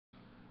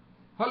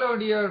Hello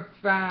dear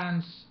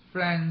fans,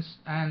 friends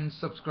and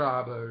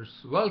subscribers.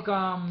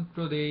 Welcome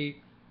to the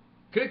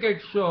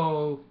cricket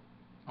show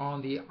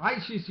on the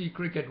ICC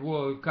Cricket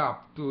World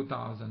Cup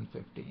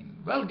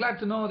 2015. Well, glad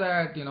to know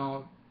that,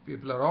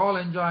 people are all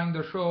enjoying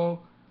the show,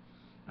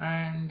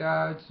 and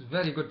it's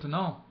very good to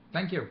know.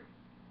 Thank you.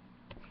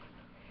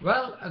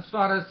 Well, as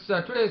far as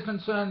today is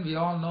concerned, we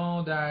all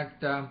know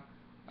that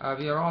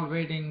we are all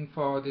waiting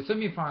for the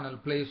semi-final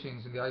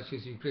placings in the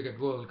ICC Cricket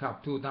World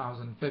Cup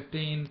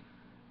 2015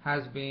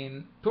 has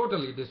been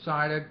totally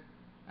decided.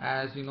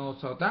 As you know,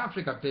 South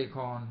Africa take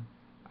on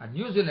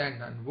New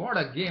Zealand, and what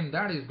a game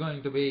that is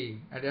going to be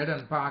at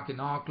Eden Park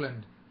in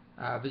Auckland,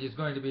 which is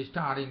going to be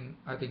starting,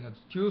 I think it's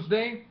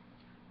Tuesday.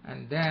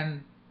 And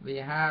then we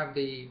have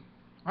the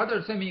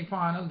other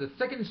semi-final, the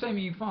second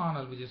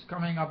semi-final, which is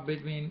coming up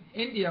between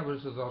India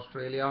versus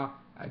Australia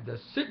at the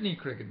Sydney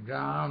Cricket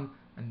Ground,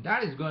 and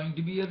that is going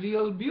to be a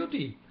real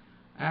beauty.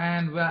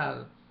 And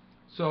well,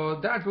 so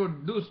that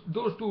would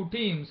those two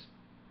teams,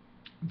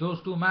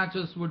 those two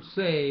matches would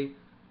say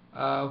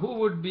which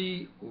would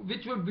be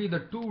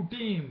the two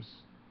teams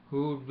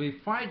who would be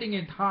fighting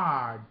it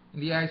hard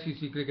in the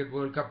ICC Cricket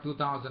World Cup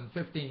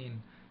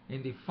 2015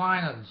 in the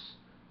finals.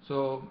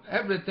 So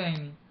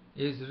everything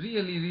is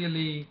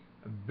really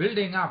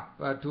building up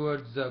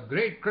towards a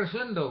great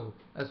crescendo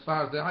as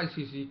far as the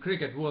ICC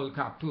Cricket World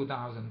Cup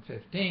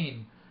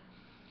 2015.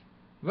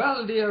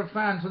 Well, dear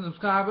fans and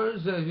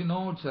subscribers, as you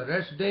know, it's a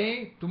rest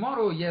day.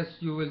 Tomorrow, yes,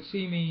 you will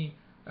see me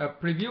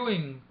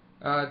previewing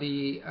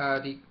the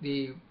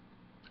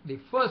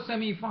first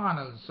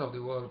semi-finals of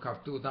the World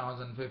Cup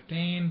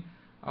 2015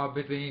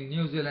 between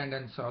New Zealand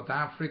and South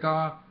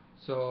Africa.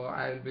 So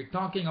I'll be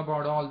talking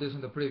about all this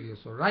in the preview.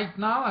 So right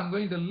now I'm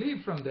going to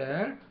leave from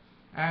there,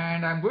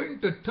 and I'm going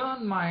to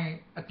turn my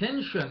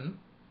attention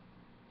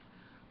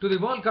to the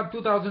World Cup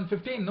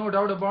 2015, no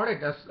doubt about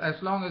it. As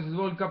long as the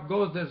World Cup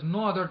goes, there's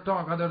no other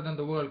talk other than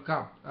the World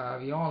Cup.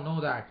 We all know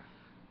that.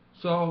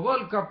 So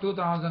World Cup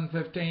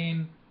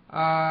 2015,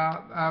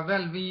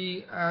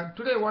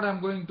 today what I'm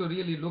going to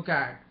really look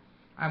at,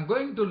 I'm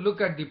going to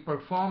look at the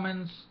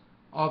performance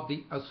of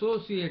the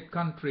associate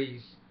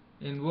countries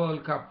in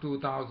World Cup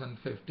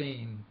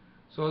 2015.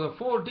 So the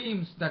four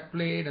teams that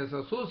played as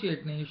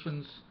associate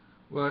nations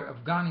were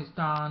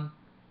Afghanistan,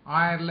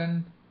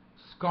 Ireland,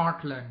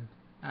 Scotland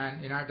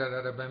and United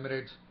Arab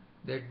Emirates.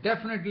 They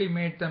definitely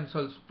made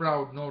themselves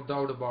proud, no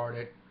doubt about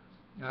it.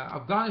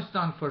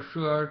 Afghanistan for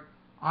sure,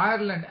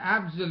 Ireland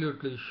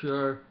absolutely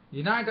sure,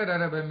 United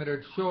Arab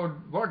Emirates showed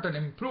what an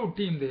improved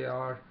team they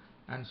are,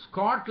 and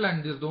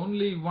Scotland is the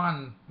only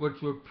one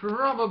which would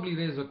probably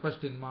raise a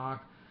question mark.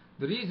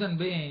 The reason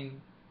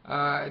being,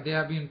 they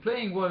have been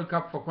playing World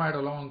Cup for quite a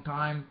long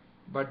time,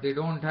 but they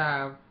don't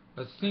have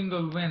a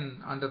single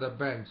win under the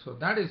belt. So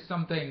that is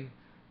something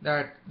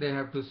that they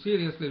have to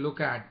seriously look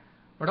at.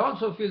 But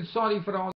also feel sorry for all